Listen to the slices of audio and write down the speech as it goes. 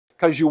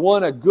because you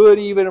want a good,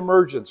 even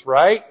emergence,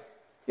 right?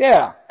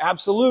 Yeah,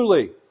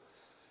 absolutely.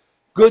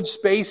 Good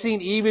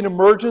spacing, even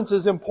emergence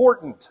is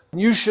important.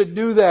 You should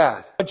do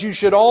that. But you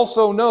should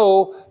also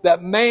know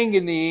that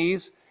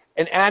manganese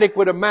in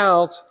adequate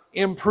amounts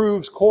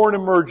improves corn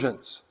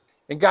emergence.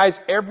 And guys,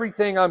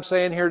 everything I'm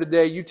saying here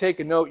today, you take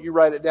a note, you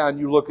write it down,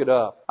 you look it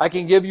up. I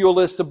can give you a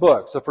list of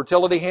books, a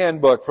fertility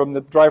handbook from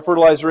the Dry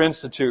Fertilizer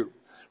Institute,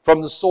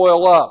 from the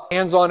Soil Up,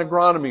 Hands-on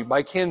Agronomy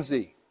by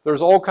Kinsey.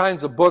 There's all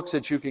kinds of books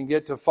that you can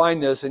get to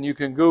find this, and you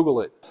can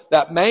Google it.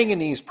 That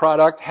manganese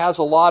product has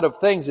a lot of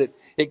things that,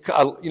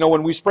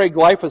 when we spray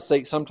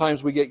glyphosate,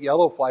 sometimes we get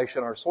yellow flash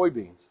in our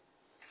soybeans.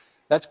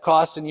 That's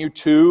costing you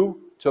 2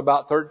 to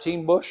about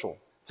 13 bushel.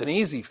 It's an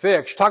easy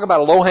fix. Talk about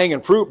a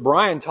low-hanging fruit.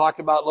 Brian talked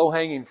about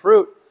low-hanging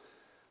fruit.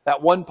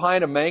 That 1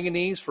 pint of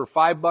manganese for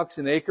 $5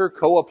 an acre,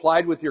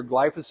 co-applied with your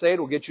glyphosate,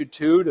 will get you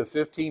 2 to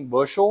 15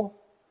 bushel.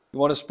 You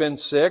want to spend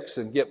 6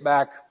 and get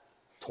back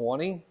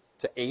 20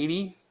 to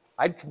 80?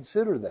 I'd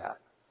consider that.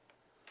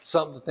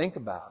 Something to think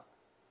about.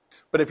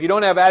 But if you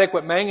don't have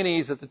adequate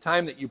manganese at the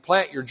time that you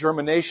plant, your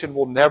germination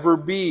will never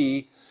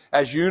be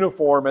as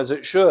uniform as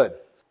it should.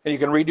 And you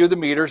can redo the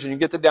meters, and you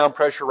get the down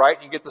pressure right,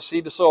 and you get the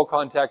seed to soil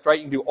contact right.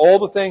 You can do all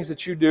the things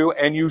that you do,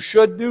 and you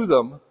should do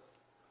them,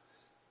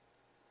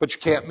 but you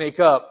can't make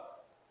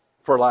up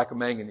for lack of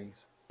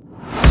manganese.